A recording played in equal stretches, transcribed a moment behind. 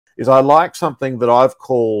is I like something that I've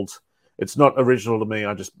called, it's not original to me,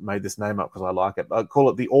 I just made this name up because I like it. I call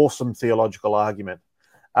it the awesome theological argument.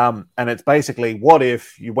 And it's basically, what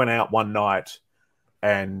if you went out one night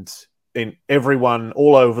and everyone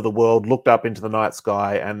all over the world looked up into the night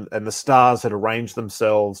sky and the stars had arranged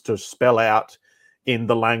themselves to spell out in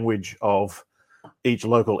the language of each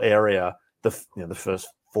local area the first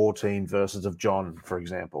 14 verses of John, for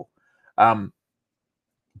example.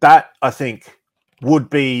 That, I think, would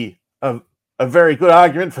be a very good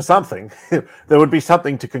argument for something. There would be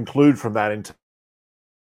something to conclude from that in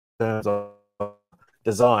terms of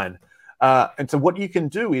design. And so what you can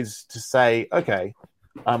do is to say, okay,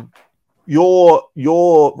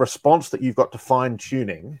 your response that you've got to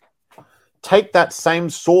fine-tuning, take that same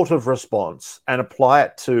sort of response and apply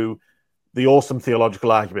it to the awesome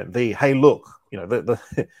theological argument. Hey, look, the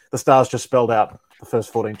stars just spelled out the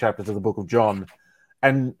first 14 chapters of the book of John,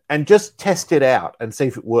 and just test it out and see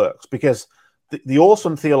if it works, because the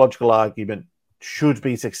awesome theological argument should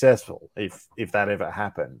be successful if that ever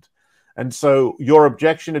happened. And so your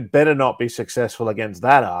objection had better not be successful against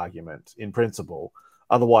that argument in principle.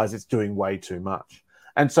 Otherwise, it's doing way too much.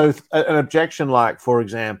 And so an objection like, for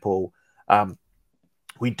example,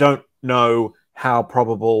 we don't know how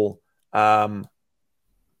probable, we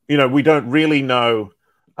don't really know.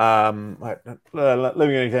 Let me give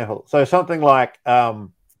you an example. So something like, we're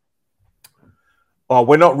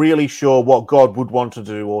not really sure what God would want to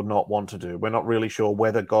do or not want to do. We're not really sure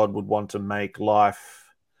whether God would want to make life,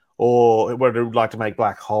 or whether he would like to make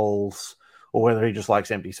black holes, or whether he just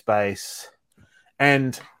likes empty space.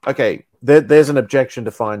 And, okay, there's an objection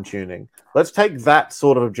to fine-tuning. Let's take that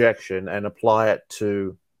sort of objection and apply it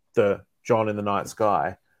to the John in the night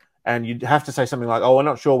sky. And you'd have to say something like, we're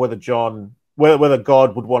not sure whether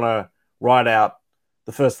God would want to write out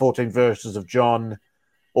the first 14 verses of John,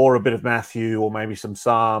 or a bit of Matthew, or maybe some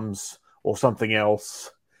Psalms, or something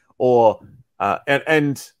else.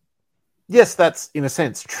 And yes, that's in a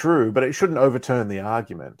sense true, but it shouldn't overturn the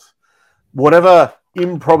argument. Whatever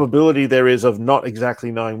improbability there is of not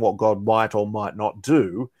exactly knowing what God might or might not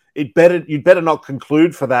do, you'd better not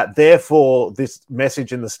conclude for that. Therefore, this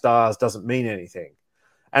message in the stars doesn't mean anything.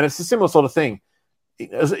 And it's a similar sort of thing.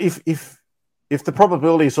 If the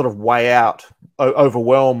probabilities sort of weigh out,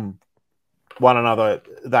 overwhelm one another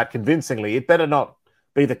that convincingly, it better not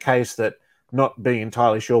be the case that not being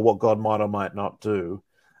entirely sure what God might or might not do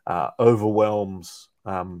overwhelms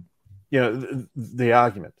the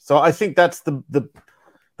argument. So I think that's the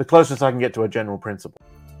closest I can get to a general principle.